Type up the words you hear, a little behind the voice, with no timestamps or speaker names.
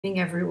Good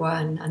evening,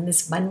 everyone, on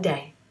this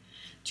Monday,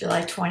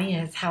 July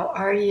 20th. How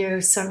are you?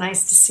 So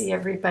nice to see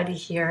everybody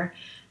here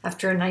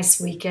after a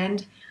nice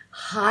weekend.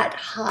 Hot,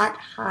 hot,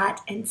 hot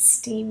and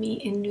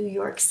steamy in New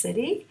York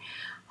City.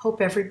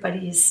 Hope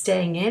everybody is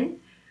staying in,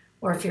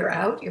 or if you're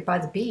out, you're by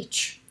the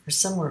beach or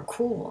somewhere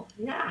cool.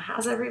 Yeah,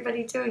 how's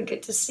everybody doing?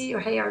 Good to see you.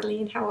 Hey,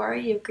 Arlene, how are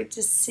you? Good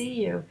to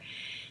see you.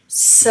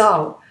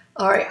 So,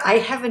 all right, I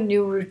have a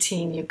new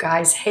routine, you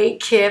guys. Hey,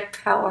 Kip,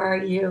 how are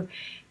you?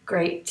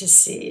 Great to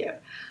see you.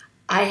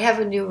 I have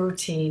a new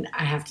routine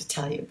I have to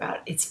tell you about.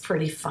 It's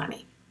pretty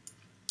funny.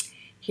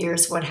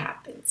 Here's what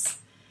happens.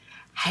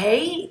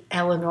 Hey,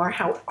 Eleanor,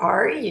 how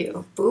are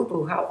you? Boo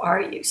Boo, how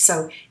are you?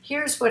 So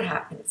here's what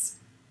happens.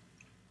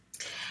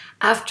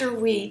 After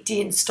we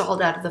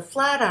deinstalled out of the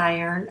flat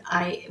iron,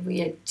 we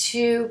had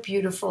two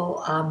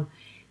beautiful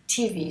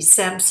TVs,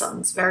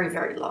 Samsungs, very,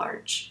 very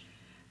large,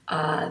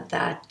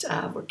 that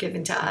were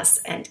given to us.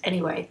 And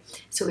anyway,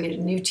 so we had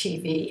a new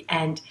TV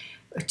and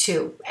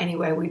two.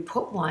 Anyway, we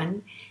put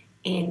one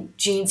in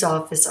Jean's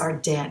office, our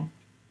den,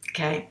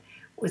 okay,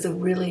 with a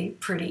really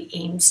pretty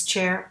Eames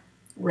chair,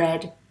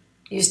 red,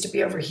 used to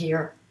be over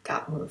here,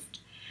 got moved.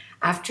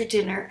 After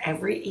dinner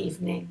every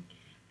evening,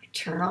 I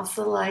turn off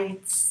the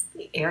lights,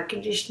 the air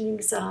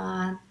conditioning's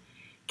on,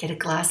 get a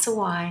glass of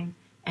wine,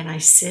 and I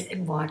sit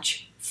and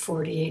watch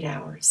 48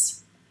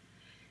 Hours.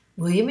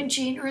 William and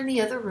Jean are in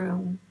the other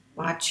room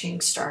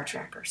watching Star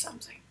Trek or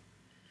something,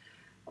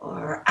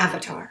 or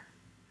Avatar.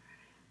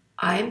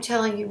 I'm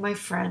telling you, my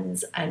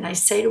friends, and I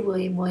say to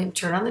William,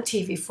 turn on the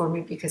TV for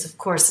me because, of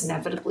course,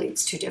 inevitably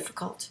it's too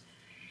difficult.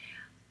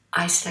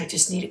 I said, I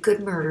just need a good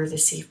murder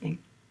this evening.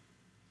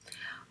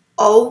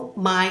 Oh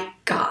my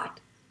God.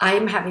 I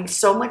am having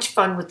so much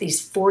fun with these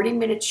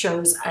 40-minute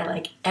shows.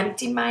 I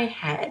empty my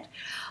head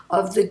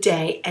of the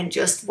day and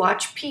just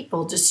watch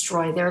people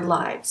destroy their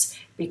lives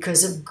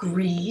because of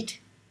greed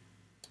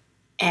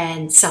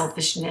and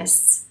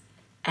selfishness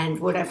and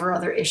whatever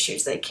other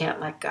issues they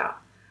can't let go.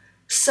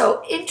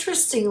 So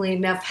interestingly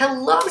enough,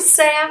 hello,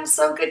 Sam.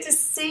 So good to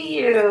see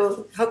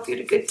you. Hope you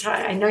had a good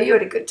time. I know you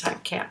had a good time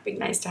camping.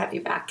 Nice to have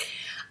you back.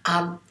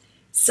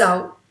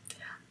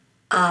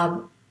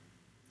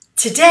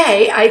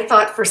 Today I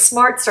thought for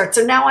smART stART.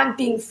 So now I'm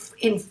being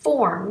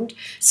informed.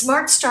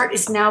 smART stART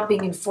is now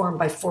being informed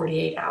by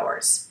 48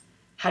 hours.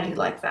 How do you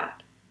like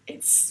that?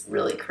 It's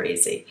really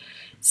crazy.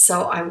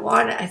 So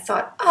I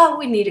thought, oh,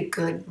 we need a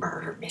good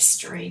murder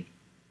mystery.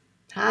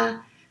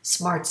 Huh?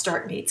 smART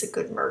stART needs a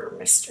good murder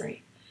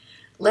mystery.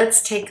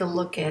 Let's take a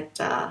look at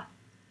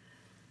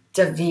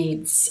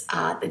David's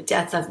The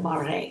Death of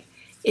Marais.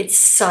 It's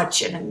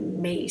such an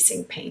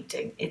amazing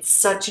painting. It's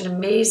such an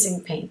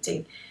amazing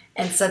painting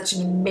and such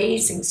an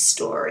amazing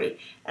story.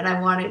 And I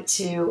wanted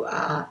to,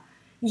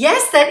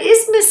 yes, that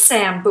is Miss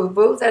Sam, Boo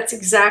Boo. That's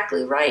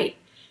exactly right.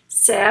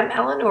 Sam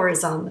Eleanor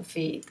is on the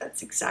feed.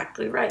 That's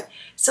exactly right.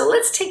 So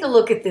let's take a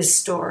look at this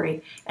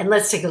story and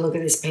let's take a look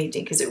at this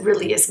painting because it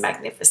really is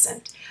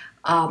magnificent.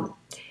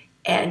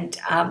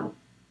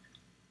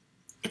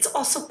 It's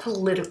also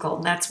political,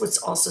 and that's what's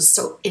also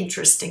so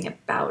interesting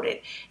about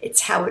it.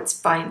 It's how it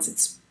finds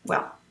its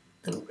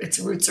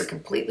roots are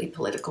completely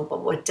political,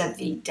 but what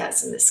David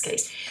does in this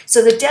case.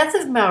 So The Death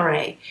of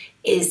Marais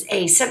is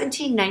a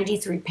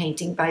 1793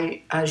 painting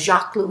by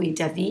Jacques-Louis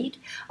David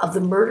of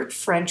the murdered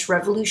French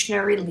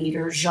revolutionary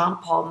leader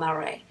Jean-Paul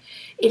Marais.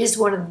 It is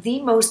one of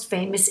the most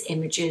famous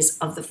images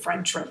of the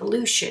French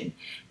Revolution.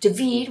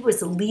 David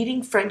was a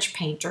leading French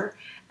painter,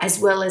 as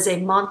well as a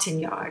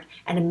Montagnard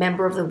and a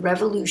member of the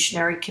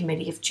Revolutionary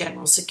Committee of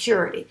General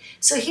Security.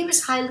 So he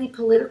was highly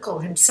political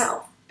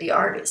himself, the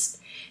artist.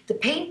 The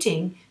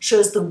painting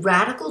shows the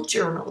radical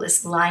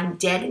journalist lying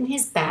dead in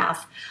his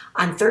bath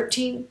on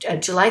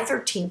July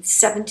 13th,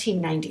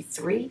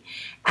 1793,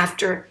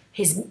 after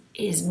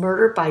his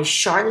murder by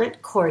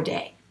Charlotte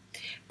Corday.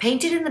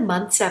 Painted in the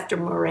months after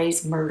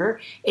Marais' murder,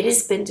 it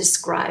has been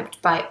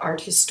described by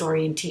art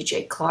historian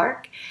T.J.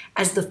 Clark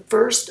as the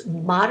first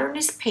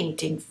modernist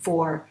painting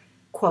for,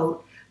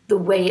 quote, the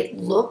way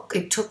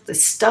it took the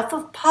stuff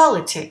of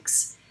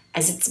politics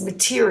as its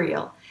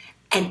material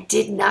and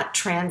did not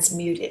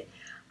transmute it.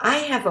 I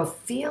have a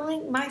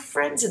feeling, my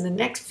friends, in the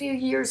next few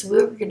years,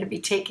 we're going to be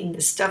taking the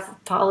stuff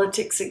of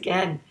politics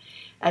again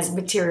as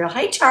material.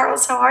 Hey,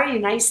 Charles, how are you?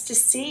 Nice to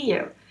see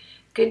you.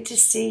 Good to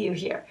see you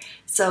here.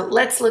 So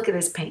let's look at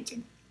this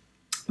painting.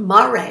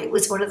 Marais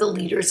was one of the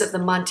leaders of the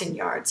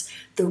Montagnards,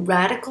 the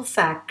radical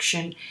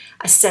faction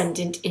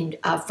ascendant in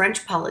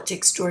French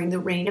politics during the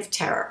Reign of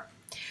Terror.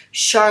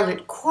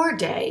 Charlotte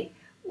Corday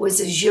was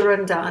a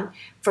Girondin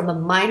from a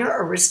minor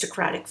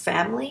aristocratic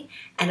family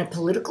and a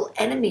political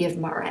enemy of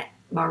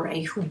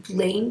Marais who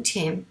blamed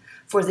him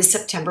for the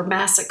September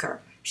massacre.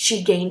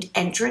 She gained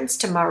entrance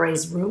to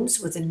Marais'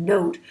 rooms with a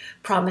note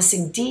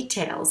promising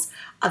details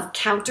of a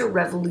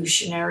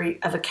counter-revolutionary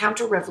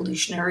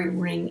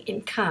ring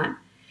in Cannes.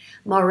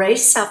 Marais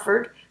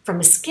suffered from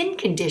a skin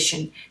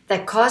condition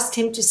that caused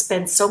him to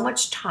spend so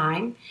much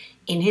time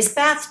in his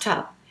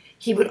bathtub.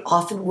 He would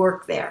often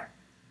work there.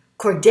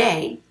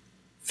 Corday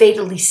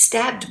fatally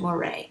stabbed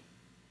Marais,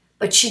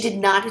 but she did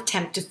not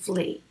attempt to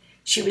flee.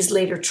 She was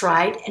later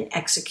tried and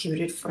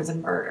executed for the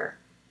murder.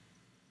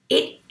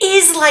 It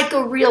is like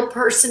a real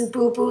person,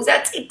 boo-boo.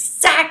 That's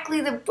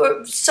exactly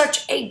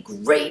such a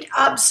great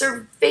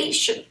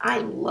observation. I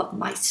love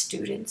my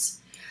students.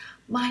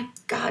 My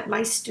God,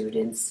 my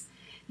students.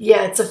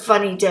 Yeah, it's a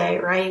funny day,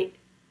 right?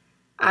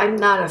 I'm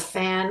not a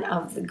fan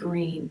of the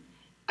green.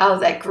 Oh,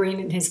 that green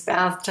in his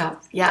bathtub.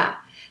 Yeah.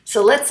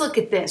 So let's look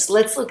at this.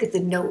 Let's look at the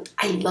note.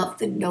 I love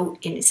the note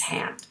in his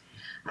hand.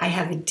 I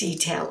have a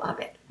detail of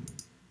it.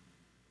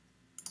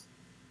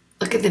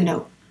 Look at the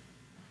note.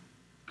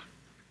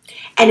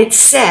 And it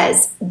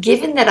says,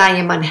 given that I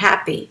am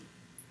unhappy,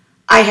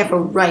 I have a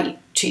right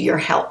to your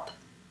help.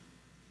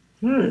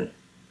 Let's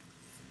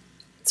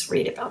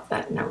read about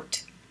that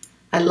note.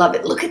 I love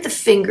it. Look at the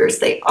fingers.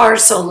 They are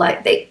so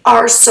light. They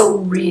are so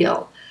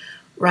real,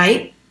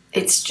 right?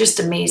 It's just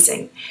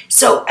amazing.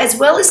 So as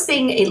well as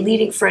being a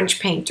leading French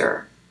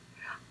painter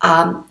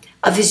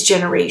of his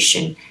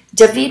generation,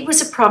 David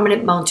was a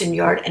prominent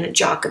Montagnard and a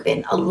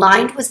Jacobin,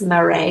 aligned with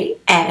Marat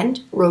and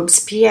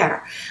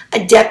Robespierre.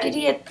 A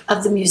deputy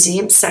of the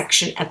museum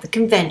section at the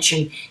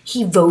convention,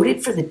 he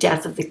voted for the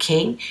death of the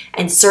king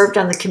and served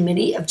on the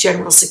Committee of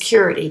General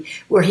Security,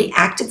 where he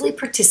actively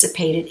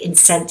participated in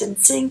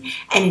sentencing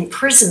and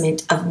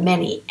imprisonment of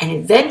many, and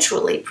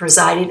eventually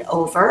presided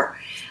over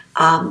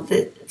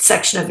the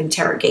section of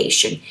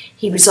interrogation.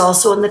 He was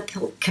also on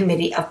the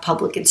Committee of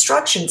Public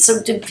Instruction.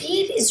 So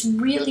David is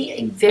really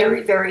a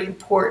very, very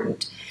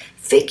important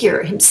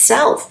figure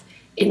himself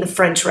in the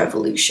French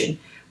Revolution,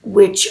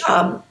 which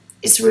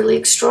is really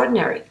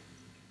extraordinary.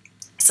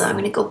 So I'm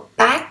going to go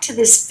back to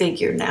this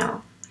figure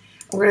now.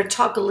 We're going to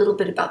talk a little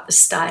bit about the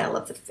style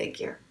of the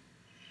figure.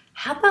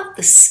 How about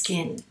the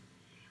skin?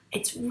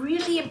 It's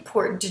really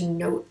important to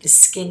note the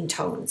skin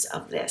tones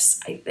of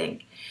this, I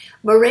think.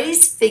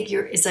 Marat's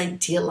figure is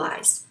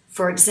idealized.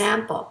 For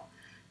example,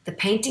 the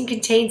painting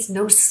contains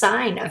no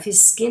sign of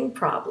his skin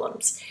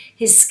problems.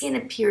 His skin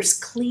appears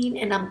clean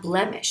and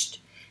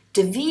unblemished.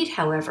 David,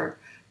 however,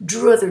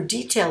 drew other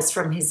details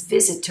from his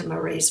visit to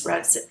Marat's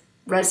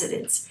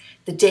residence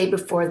the day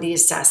before the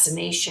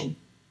assassination: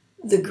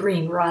 the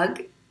green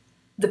rug,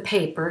 the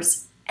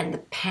papers, and the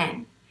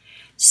pen.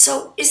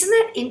 So isn't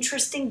that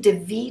interesting?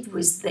 David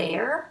was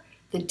there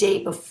the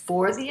day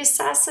before the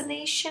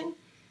assassination.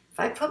 If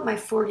I put my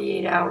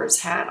 48 hours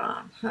hat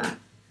on,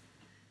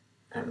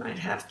 I might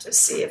have to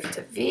see if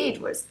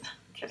David was,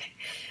 kidding.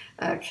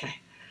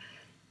 Okay.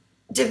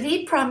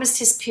 David promised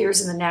his peers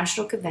in the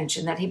National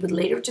Convention that he would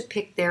later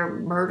depict their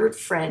murdered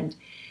friend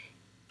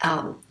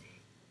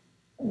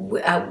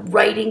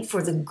writing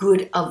for the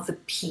good of the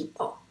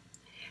people.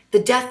 The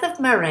death of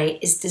Marat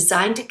is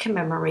designed to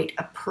commemorate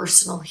a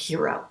personal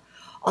hero.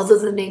 Although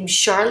the name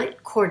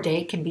Charlotte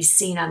Corday can be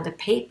seen on the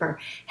paper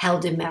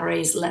held in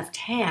Marat's left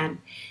hand,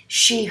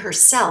 she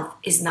herself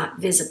is not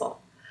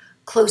visible.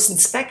 Close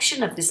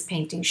inspection of this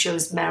painting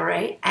shows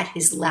Marat at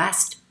his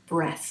last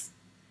breath,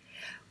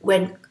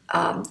 when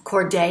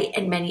Corday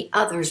and many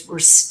others were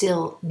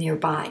still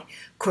nearby.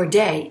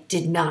 Corday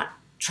did not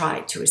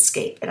try to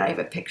escape, and I have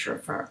a picture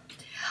of her.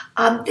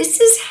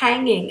 This is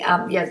hanging,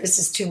 yeah, this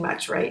is too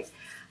much, right?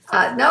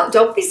 No,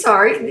 don't be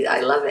sorry, I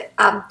love it.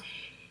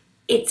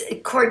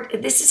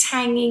 This is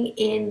hanging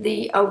in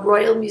the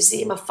Royal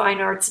Museum of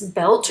Fine Arts in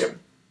Belgium.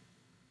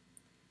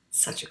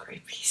 Such a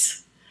great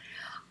piece.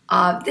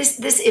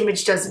 This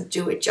image doesn't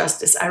do it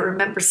justice. I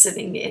remember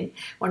sitting in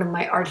one of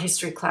my art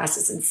history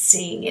classes and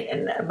seeing it,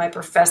 and my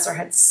professor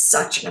had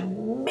such an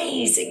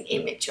amazing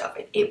image of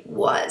it. It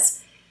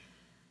was.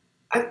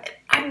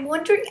 I'm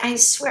wondering, I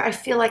swear, I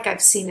feel like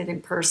I've seen it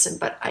in person,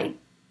 but I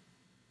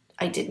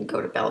didn't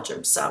go to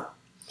Belgium, so.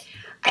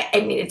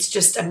 I mean, it's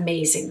just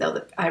amazing, though,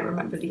 that I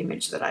remember the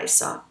image that I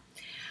saw.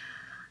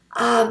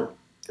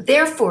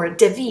 Therefore,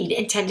 David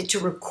intended to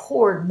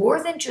record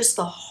more than just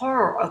the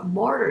horror of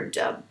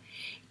martyrdom.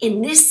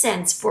 In this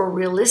sense, for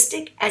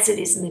realistic as it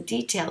is in the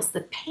details,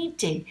 the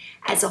painting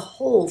as a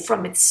whole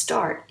from its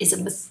start is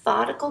a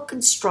methodical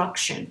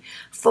construction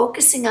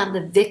focusing on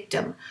the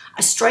victim,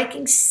 a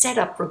striking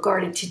setup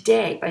regarded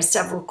today by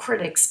several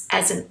critics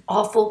as an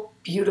awful,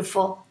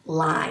 beautiful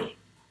lie.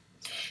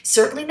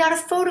 Certainly not a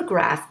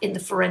photograph in the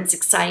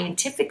forensic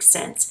scientific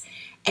sense,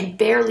 and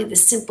barely the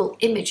simple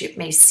image it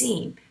may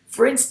seem.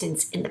 For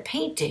instance, in the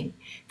painting,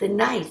 the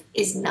knife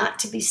is not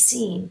to be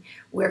seen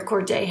where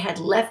Corday had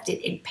left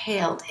it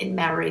impaled in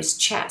Marat's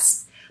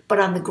chest, but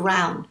on the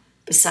ground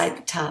beside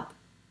the tub.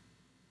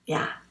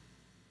 Yeah.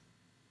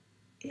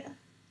 Yeah.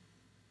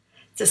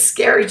 It's a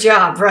scary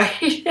job,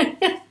 right?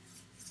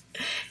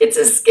 It's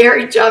a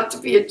scary job to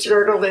be a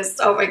journalist.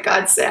 Oh my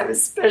God, Sam,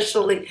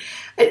 especially.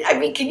 I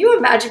mean, can you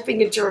imagine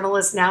being a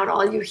journalist now and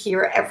all you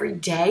hear every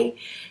day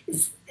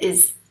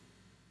is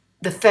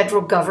the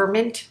federal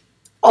government,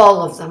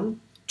 all of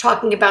them,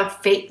 talking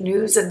about fake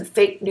news and the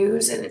fake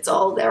news, and it's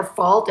all their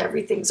fault.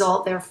 Everything's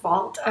all their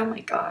fault. Oh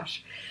my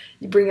gosh,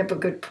 you bring up a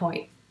good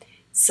point.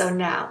 So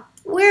now,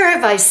 where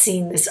have I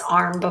seen this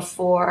arm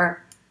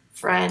before,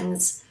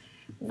 friends?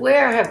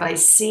 Where have I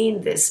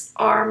seen this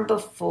arm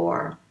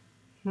before?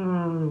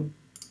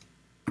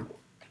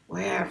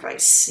 Where have I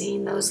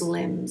seen those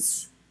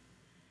limbs?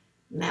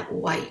 And that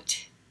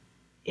white.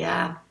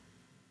 Yeah.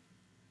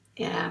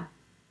 Yeah.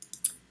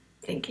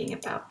 Thinking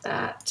about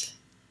that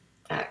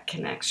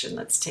connection.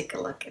 Let's take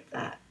a look at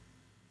that.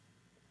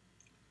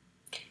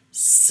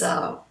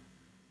 So,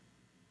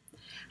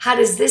 how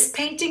does this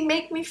painting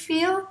make me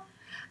feel?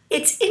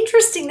 It's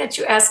interesting that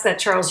you ask that,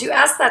 Charles. You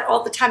ask that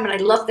all the time, and I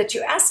love that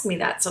you ask me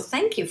that, so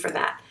thank you for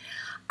that.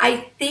 I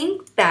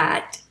think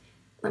that,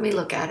 let me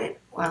look at it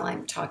while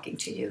I'm talking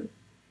to you.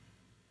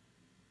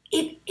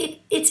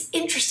 It's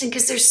interesting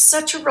because there's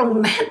such a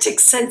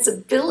romantic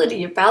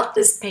sensibility about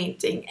this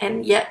painting,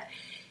 and yet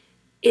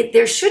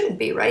there shouldn't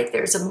be, right?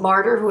 There's a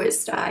martyr who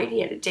has died.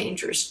 He had a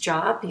dangerous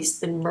job. He's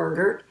been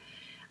murdered.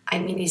 I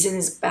mean, he's in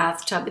his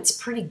bathtub. It's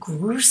pretty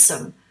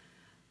gruesome,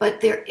 but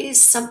there is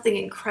something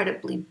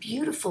incredibly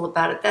beautiful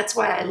about it. That's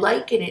why I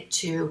liken it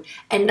to,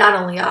 and not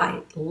only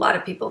I, a lot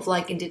of people have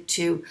likened it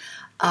to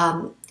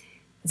the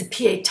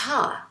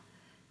Pietà,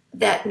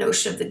 that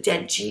notion of the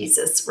dead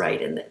Jesus,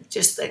 right? And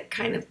just that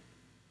kind of,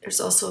 there's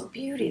also a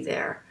beauty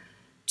there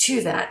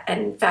to that.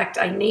 And in fact,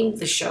 I named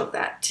the show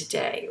that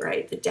today,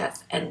 right? The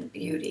death and the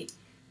beauty.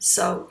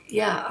 So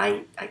yeah,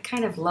 I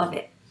kind of love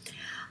it.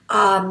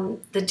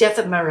 The death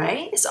of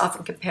Marais is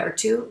often compared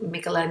to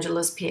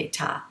Michelangelo's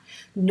Pietà.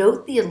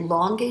 Note the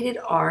elongated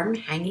arm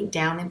hanging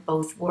down in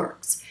both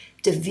works.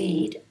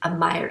 David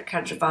admired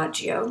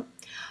Caravaggio,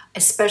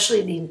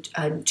 especially the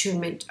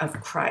entombment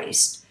of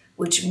Christ,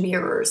 which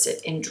mirrors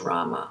it in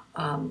drama.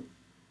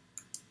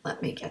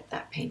 Let me get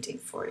that painting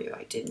for you.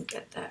 I didn't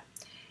get that.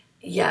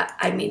 Yeah,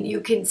 I mean, you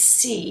can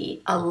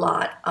see a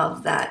lot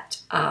of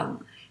that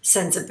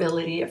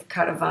sensibility of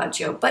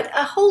Caravaggio, but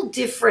a whole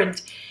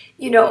different,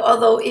 you know,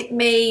 although it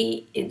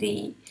may,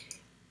 the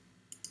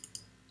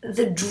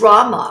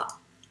drama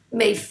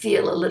may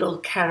feel a little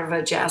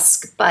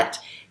Caravaggesque, but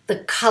the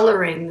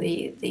coloring,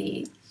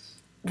 the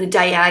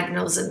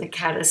diagonals and the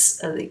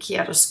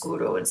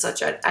chiaroscuro and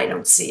such, I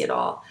don't see it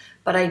all,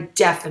 but I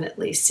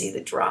definitely see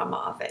the drama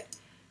of it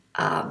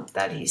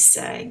that he's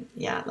saying.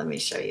 Yeah, let me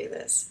show you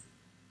this.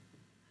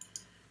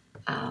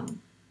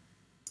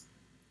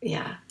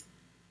 Yeah,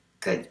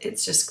 good.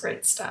 It's just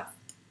great stuff.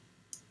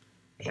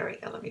 Here we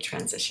go. Let me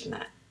transition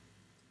that.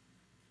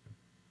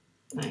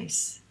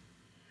 Nice.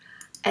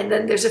 And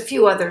then there's a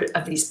few other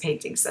of these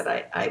paintings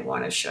that I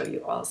want to show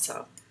you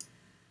also.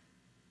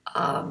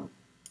 Let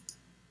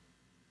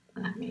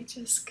me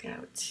just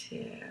go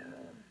to,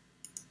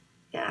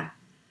 yeah.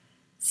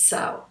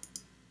 So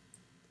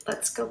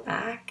let's go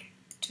back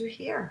to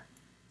here.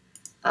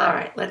 All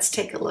right, let's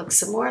take a look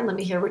some more and let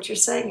me hear what you're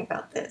saying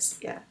about this.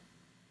 Yeah.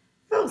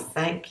 Oh,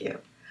 thank you.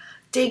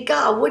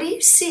 Degas, what do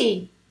you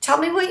see? Tell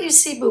me what you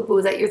see,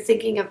 Boo-Boo, that you're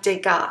thinking of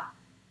Degas.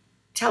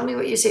 Tell me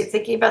what you see.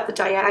 Thinking about the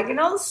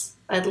diagonals?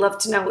 I'd love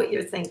to know what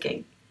you're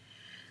thinking.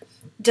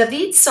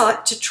 David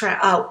sought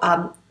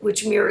to,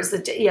 which mirrors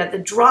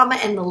the drama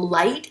and the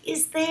light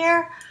is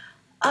there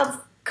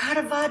of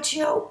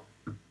Caravaggio,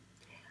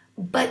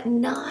 but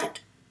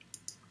not,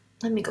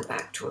 let me go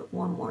back to it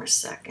one more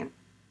second.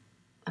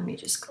 Let me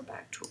just go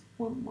back to it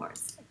one more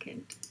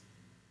second.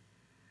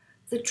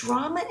 The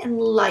drama and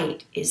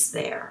light is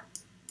there,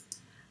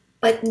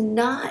 but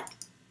not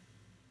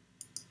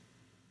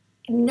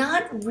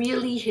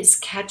really his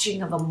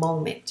catching of a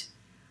moment,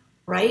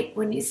 right?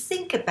 When you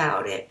think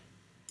about it,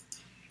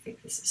 I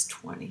think this is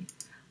 20.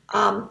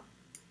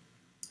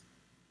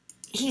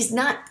 He's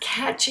not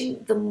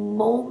catching the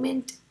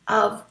moment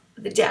of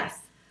the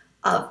death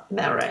of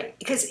Marais,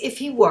 because if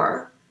he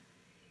were,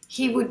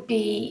 he would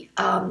be,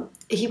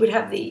 he would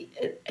have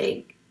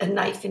a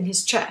knife in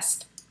his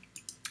chest.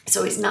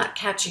 So he's not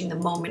catching the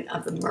moment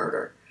of the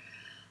murder.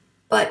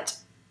 But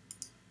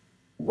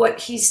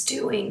what he's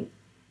doing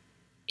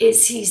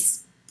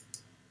is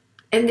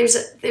and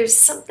there's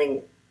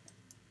something,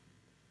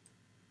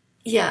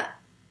 yeah,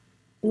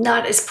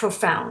 not as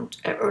profound,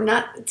 or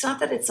not, it's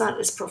not that it's not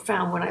as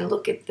profound. When I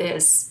look at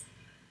this,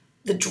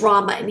 the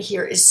drama in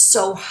here is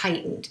so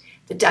heightened.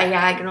 The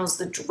diagonals,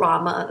 the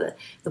drama,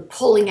 the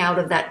pulling out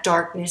of that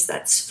darkness,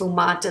 that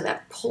sfumata,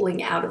 that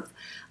pulling out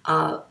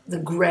of the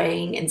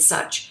graying and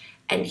such.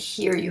 And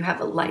here you have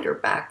a lighter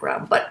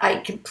background. But I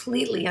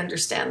completely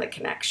understand the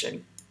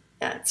connection.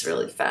 Yeah, it's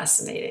really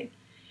fascinating.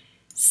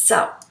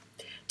 So,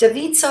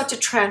 David sought to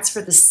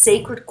transfer the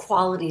sacred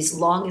qualities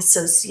long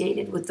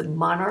associated with the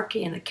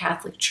monarchy and the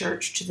Catholic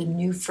Church to the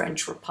new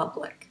French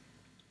Republic.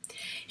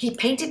 He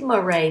painted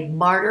Marais,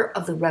 martyr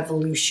of the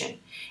Revolution,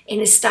 in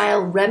a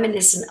style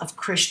reminiscent of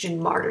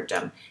Christian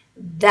martyrdom.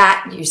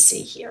 That you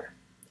see here.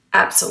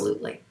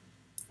 Absolutely.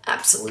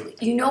 Absolutely.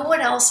 You know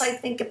what else I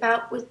think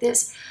about with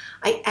this?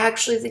 I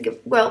actually think of,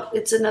 well,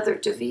 it's another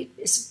David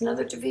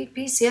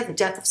piece. Yeah, the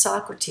death of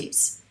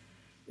Socrates.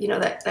 You know,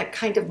 that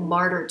kind of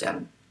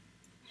martyrdom.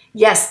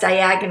 Yes,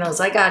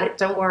 diagonals. I got it.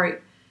 Don't worry.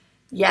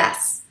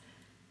 Yes.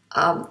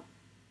 Don't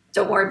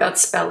worry about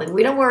spelling.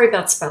 We don't worry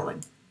about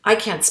spelling. I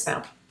can't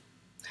spell.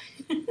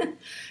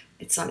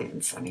 It's not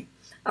even funny.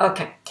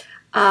 Okay.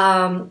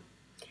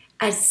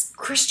 As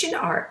Christian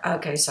art,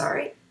 okay,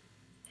 sorry.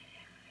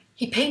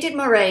 He painted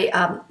Marais,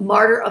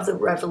 martyr of the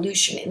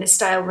revolution, in a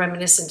style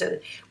reminiscent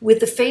of, with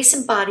the face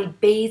and body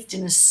bathed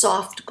in a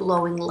soft,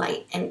 glowing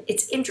light. And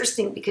it's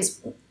interesting because,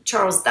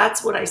 Charles,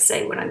 that's what I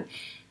say when I'm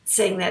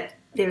saying that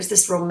there's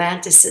this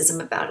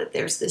romanticism about it.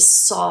 There's this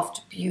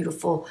soft,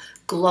 beautiful,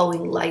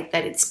 glowing light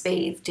that it's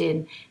bathed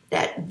in,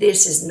 that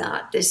this is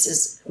not. This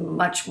is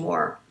much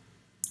more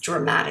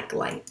dramatic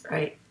light,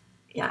 right?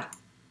 Yeah.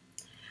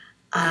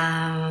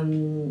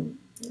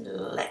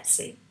 Let's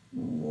see.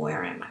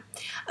 Where am I?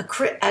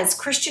 As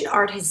Christian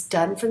art has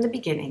done from the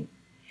beginning,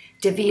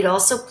 David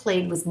also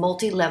played with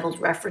multi-leveled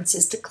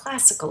references to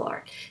classical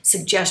art,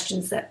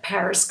 suggestions that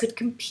Paris could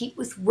compete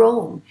with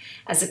Rome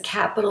as a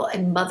capital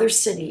and mother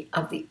city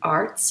of the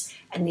arts,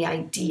 and the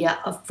idea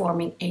of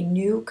forming a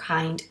new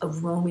kind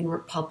of Roman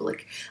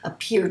Republic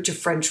appeared to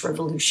French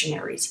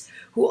revolutionaries,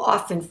 who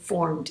often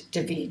formed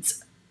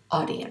David's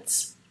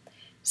audience.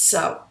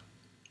 So,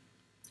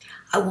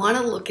 I want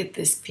to look at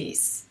this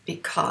piece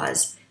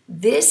because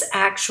this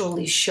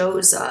actually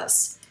shows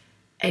us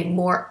a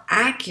more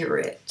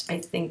accurate, I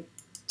think,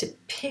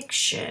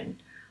 depiction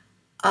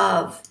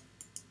of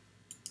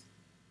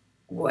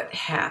what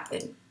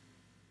happened.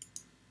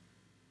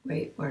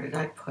 Wait, where did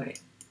I put it?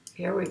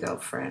 Here we go,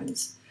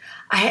 friends.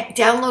 I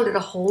downloaded a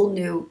whole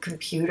new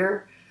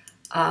computer.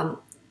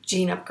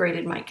 Jean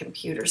upgraded my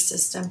computer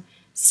system,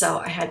 so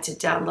I had to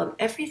download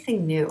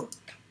everything new.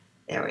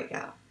 There we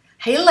go.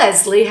 Hey,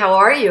 Leslie, how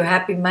are you?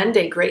 Happy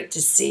Monday. Great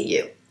to see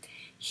you.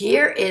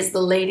 Here is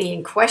the lady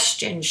in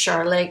question,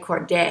 Charlotte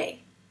Corday.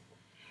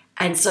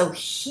 And so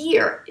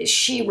here,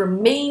 she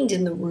remained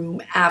in the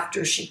room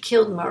after she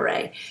killed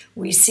Marais.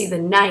 We see the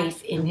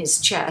knife in his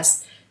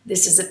chest.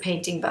 This is a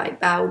painting by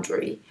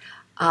Baudry.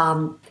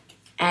 And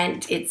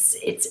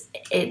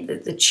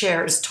the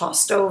chair is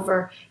tossed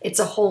over. It's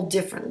a whole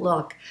different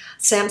look.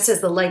 Sam says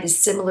the light is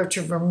similar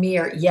to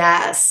Vermeer.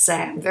 Yes,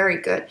 Sam, very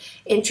good.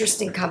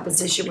 Interesting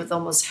composition with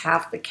almost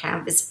half the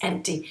canvas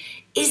empty.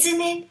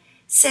 Isn't it?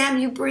 Sam,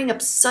 you bring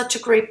up such a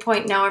great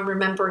point. Now I'm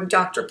remembering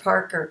Dr.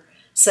 Parker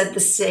said the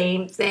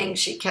same thing.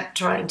 She kept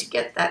trying to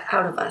get that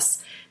out of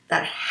us,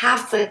 that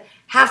half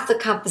the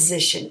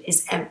composition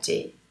is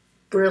empty.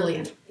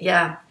 Brilliant,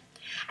 yeah.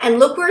 And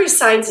look where he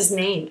signs his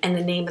name and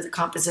the name of the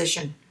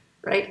composition,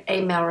 right? A.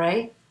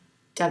 Marais,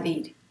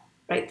 David,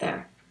 right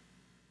there.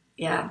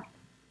 Yeah.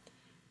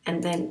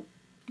 And then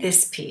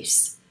this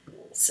piece.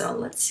 So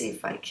let's see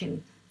if I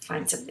can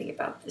find something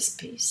about this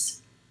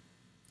piece.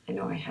 I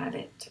know I had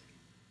it.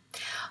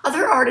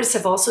 Other artists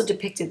have also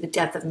depicted the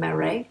death of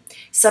Marais,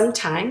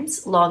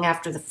 sometimes long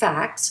after the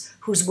facts,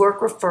 whose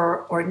work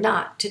refer or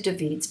not to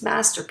David's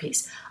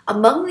masterpiece.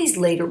 Among these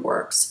later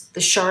works,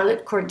 the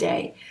Charlotte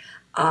Corday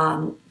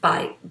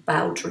by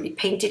Baudry,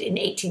 painted in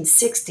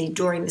 1860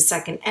 during the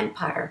Second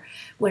Empire,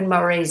 when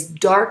Marais'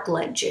 dark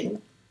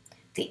legend,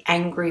 the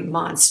angry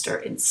monster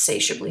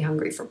insatiably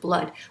hungry for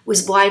blood,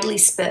 was widely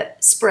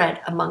spread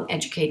among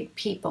educated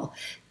people,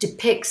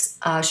 depicts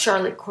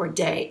Charlotte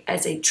Corday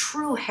as a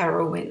true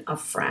heroine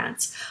of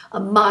France, a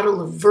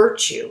model of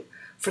virtue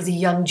for the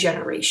young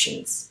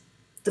generations.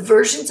 The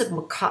versions of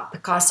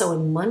Picasso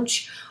and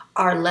Munch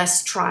are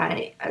less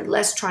trying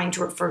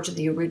to refer to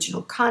the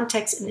original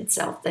context in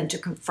itself than to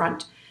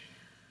confront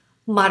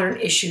modern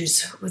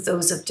issues with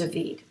those of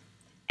David.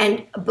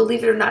 And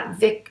believe it or not,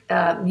 Vic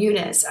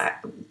Muniz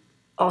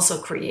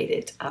also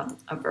created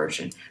a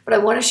version. But I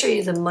want to show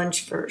you the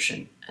Munch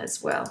version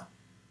as well.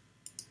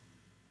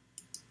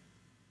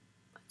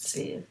 Let's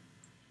see.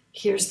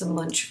 Here's the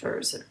Munch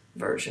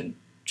version,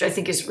 which I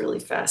think is really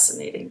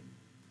fascinating.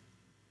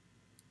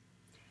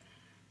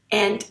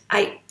 And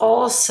I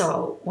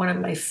also, one of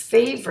my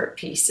favorite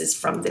pieces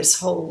from this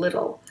whole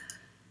little,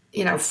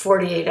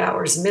 48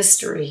 hours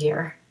mystery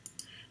here,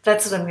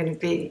 that's what I'm going to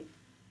be.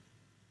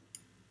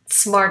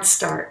 SMART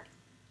START.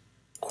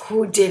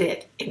 Who did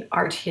it in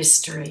art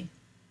history?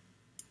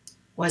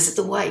 Was it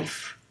the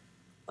wife?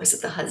 Was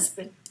it the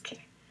husband?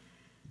 Okay.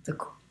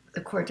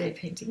 The Corday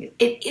painting.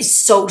 It is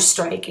so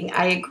striking.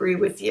 I agree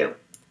with you.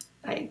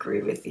 I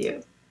agree with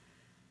you.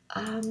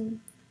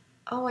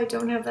 Oh, I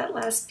don't have that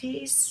last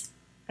piece.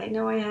 I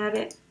know I had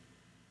it.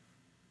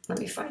 Let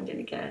me find it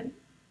again.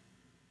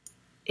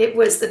 It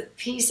was the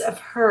piece of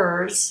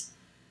hers.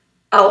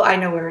 Oh, I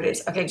know where it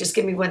is. Okay, just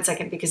give me 1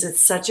 second because it's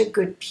such a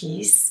good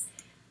piece.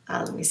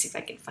 Let me see if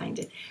I can find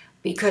it.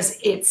 Because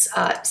it's,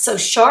 so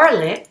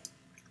Charlotte,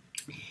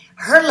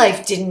 her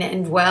life didn't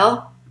end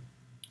well.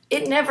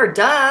 It never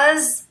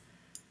does.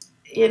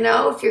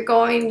 If you're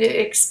going to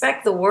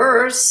expect the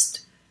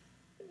worst,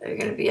 they're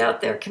going to be out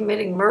there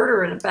committing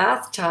murder in a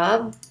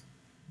bathtub.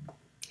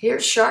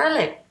 Here's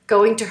Charlotte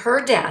going to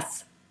her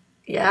death.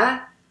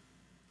 Yeah?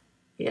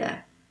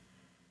 Yeah.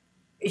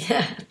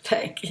 Yeah,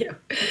 thank you.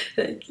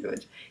 Thank you.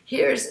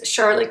 Here's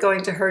Charlotte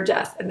going to her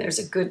death, and there's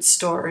a good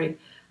story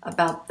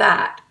about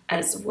that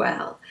as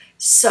well.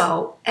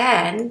 So,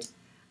 and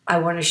I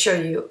want to show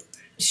you,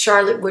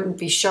 Charlotte wouldn't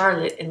be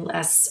Charlotte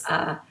unless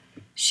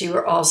she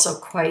were also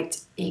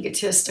quite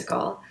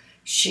egotistical.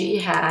 She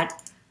had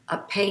a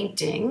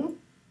painting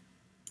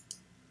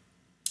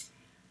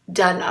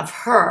done of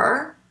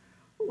her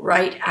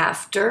right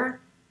after.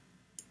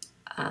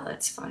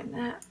 Let's find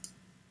that.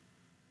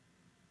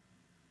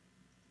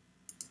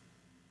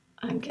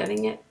 I'm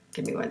getting it.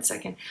 Give me 1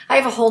 second. I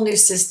have a whole new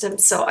system,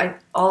 so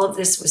all of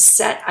this was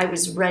set. I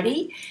was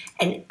ready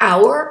an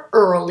hour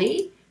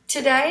early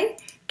today,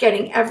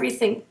 getting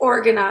everything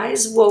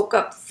organized. Woke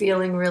up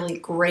feeling really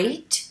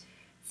great,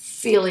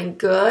 feeling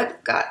good.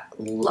 Got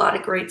a lot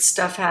of great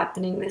stuff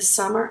happening this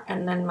summer,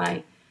 and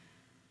then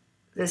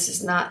this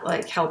is not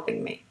like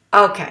helping me.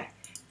 Okay,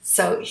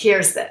 so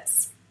here's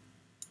this.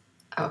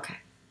 Okay.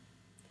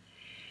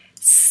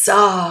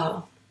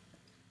 So,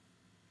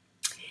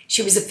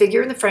 she was a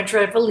figure in the French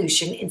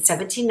Revolution. In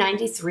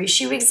 1793,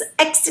 she was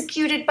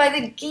executed by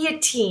the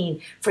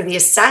guillotine for the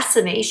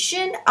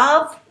assassination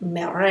of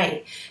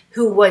Marat,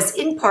 who was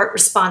in part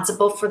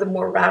responsible for the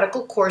more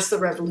radical course the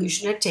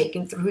revolution had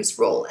taken through his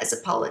role as a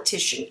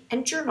politician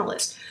and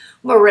journalist.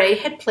 Marat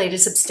had played a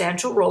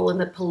substantial role in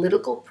the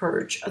political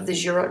purge of the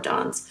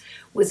Girondins,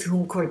 with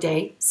whom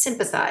Corday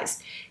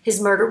sympathized.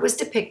 His murder was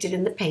depicted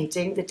in the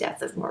painting The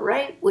Death of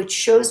Marat, which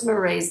shows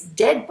Marat's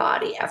dead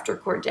body after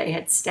Corday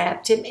had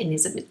stabbed him in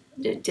his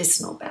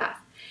medicinal bath.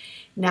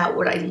 Now,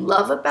 what I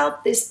love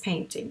about this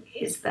painting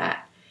is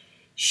that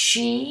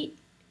she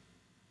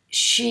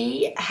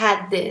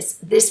had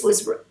this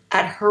was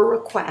at her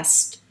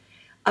request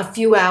a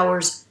few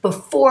hours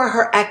before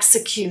her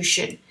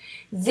execution.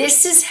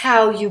 This is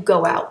how you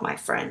go out, my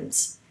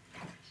friends.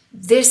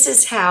 This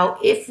is how,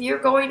 if you're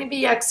going to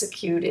be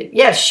executed.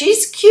 Yes,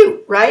 she's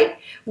cute, right?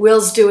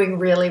 Will's doing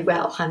really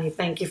well, honey.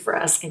 Thank you for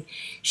asking.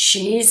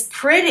 She's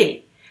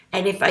pretty.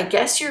 And if I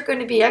guess you're going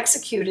to be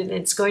executed and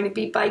it's going to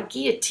be by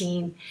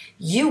guillotine,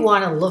 you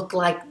want to look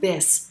like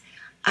this.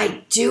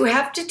 I do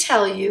have to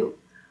tell you,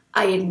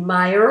 I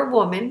admire a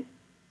woman,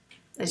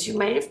 as you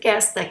might have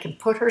guessed, that can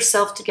put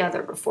herself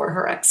together before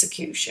her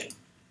execution.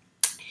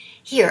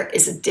 Here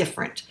is a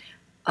different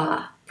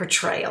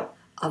portrayal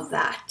of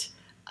that.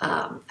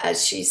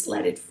 As she's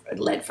led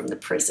from the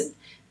prison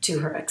to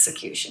her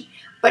execution.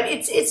 But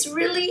it's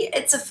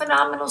a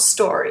phenomenal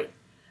story,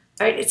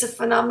 right? It's a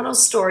phenomenal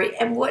story.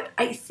 And what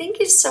I think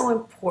is so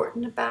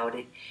important about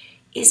it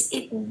is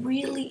it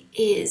really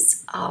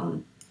is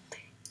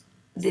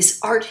this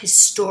art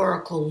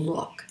historical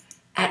look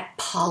at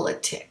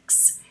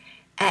politics.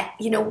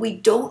 We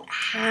don't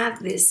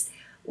have this.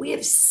 We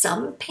have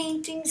some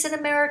paintings in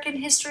American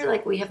history,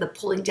 like we have the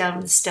pulling down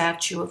of the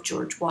statue of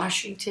George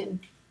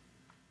Washington.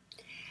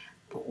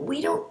 But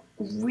we don't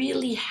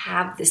really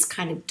have this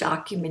kind of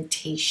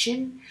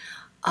documentation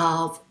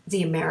of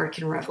the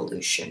American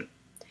Revolution.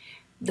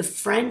 The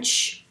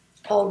French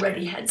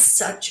already had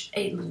such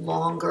a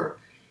longer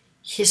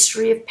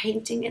history of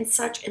painting and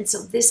such, and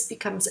so this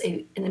becomes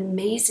an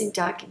amazing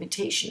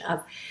documentation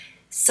of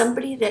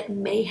somebody that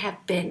may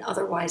have been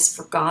otherwise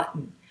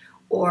forgotten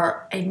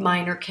or a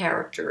minor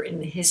character in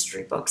the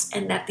history books,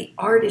 and that the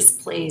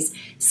artist plays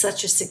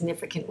such a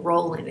significant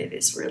role in it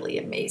is really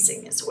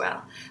amazing as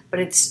well. But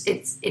it's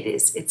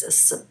a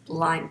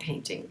sublime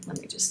painting. Let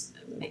me just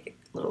make it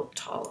a little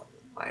taller,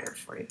 wider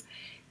for you.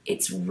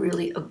 It's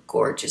really a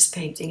gorgeous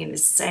painting, and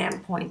as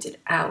Sam pointed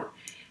out,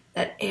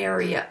 that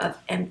area of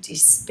empty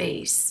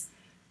space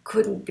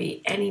couldn't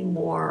be any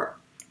more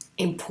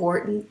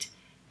important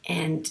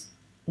and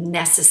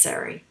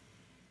necessary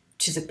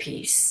to the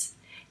piece.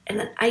 And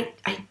then I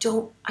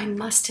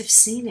must have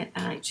seen it,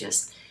 and I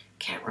just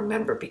can't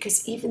remember,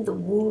 because even the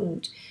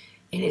wound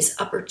in his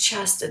upper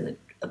chest and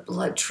the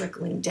blood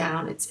trickling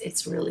down,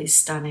 it's really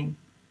stunning,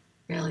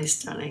 really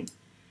stunning.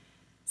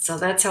 So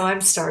that's how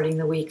I'm starting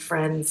the week,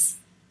 friends.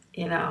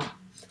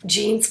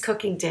 Gene's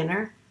cooking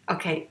dinner.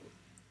 Okay,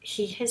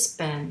 he's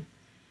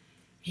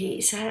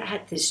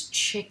had this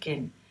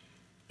chicken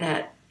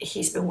that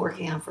he's been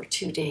working on for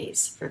 2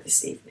 days for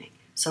this evening.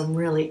 So I'm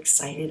really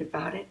excited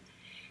about it.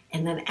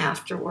 And then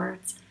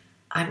afterwards,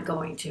 I'm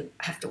going to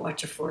have to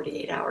watch a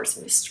 48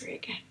 Hours mystery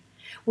again.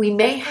 We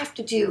may have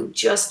to do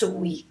just a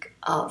week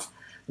of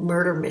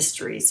murder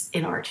mysteries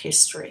in art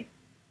history.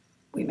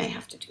 We may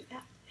have to do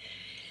that.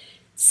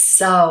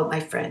 So, my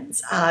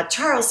friends,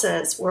 Charles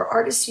says, were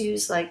artists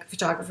used like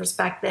photographers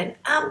back then?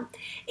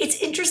 It's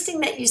interesting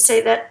that you say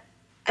that.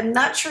 I'm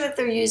not sure that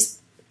they're used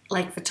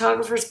like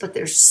photographers, but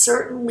there's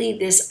certainly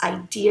this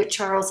idea,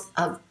 Charles,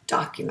 of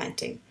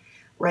documenting.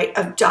 Right,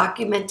 of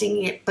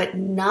documenting it, but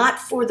not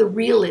for the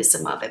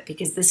realism of it,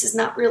 because this is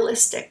not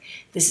realistic.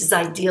 This is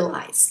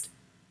idealized.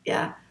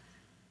 Yeah.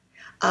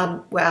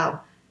 Wow.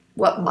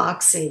 What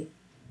moxie,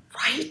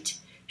 right?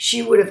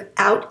 She would have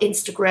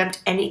out-Instagrammed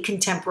any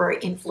contemporary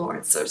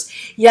influencers.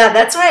 Yeah,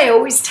 that's why I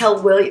always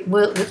tell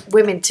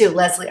women too,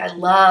 Leslie. I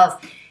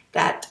love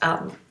that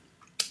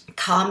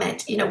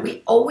comment.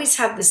 We always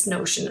have this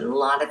notion, and a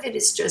lot of it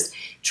is just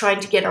trying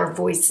to get our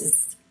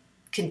voices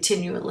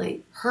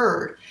continually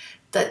heard,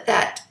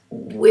 that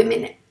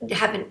women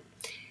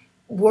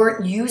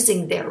weren't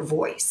using their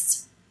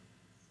voice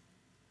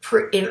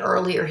in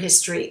earlier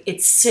history.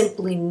 It's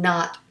simply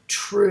not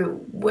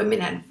true.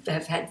 Women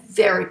have had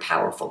very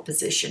powerful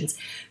positions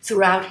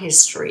throughout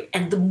history,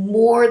 and the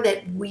more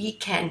that we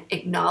can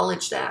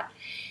acknowledge that,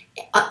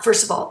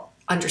 first of all,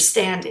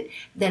 understand it,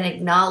 then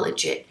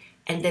acknowledge it,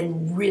 and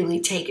then really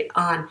take it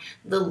on,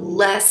 the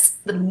less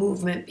the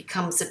movement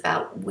becomes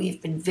about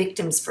we've been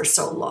victims for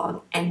so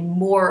long and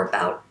more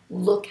about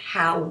look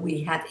how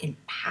we have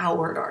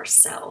empowered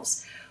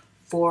ourselves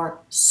for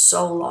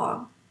so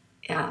long.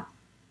 Yeah.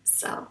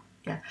 So,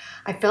 yeah.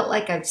 I felt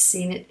like I've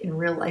seen it in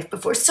real life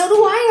before. So do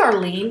I,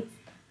 Arlene.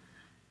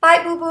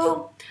 Bye,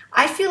 boo-boo.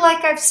 I feel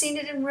like I've seen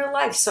it in real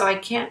life, so I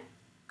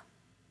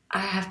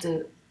have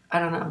to, I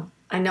don't know.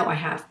 I know I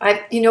have.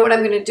 You know what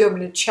I'm going to do? I'm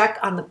going to check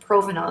on the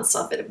provenance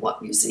of it and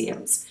what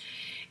museums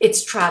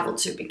it's traveled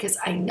to, because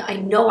I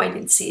know I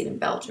didn't see it in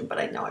Belgium, but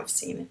I know I've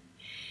seen it.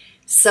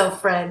 So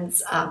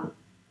friends,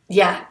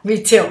 yeah,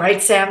 me too,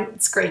 right, Sam?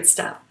 It's great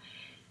stuff.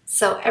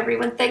 So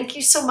everyone, thank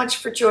you so much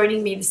for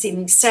joining me this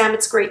evening. Sam,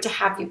 it's great to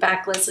have you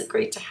back. Leslie,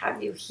 great to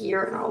have you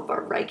here, and all of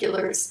our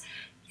regulars.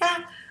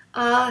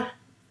 Yeah,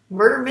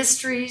 murder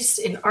mysteries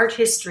in art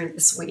history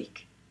this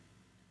week.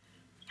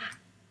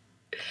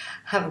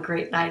 Have a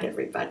great night,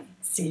 everybody.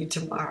 See you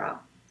tomorrow.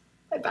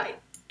 Bye-bye.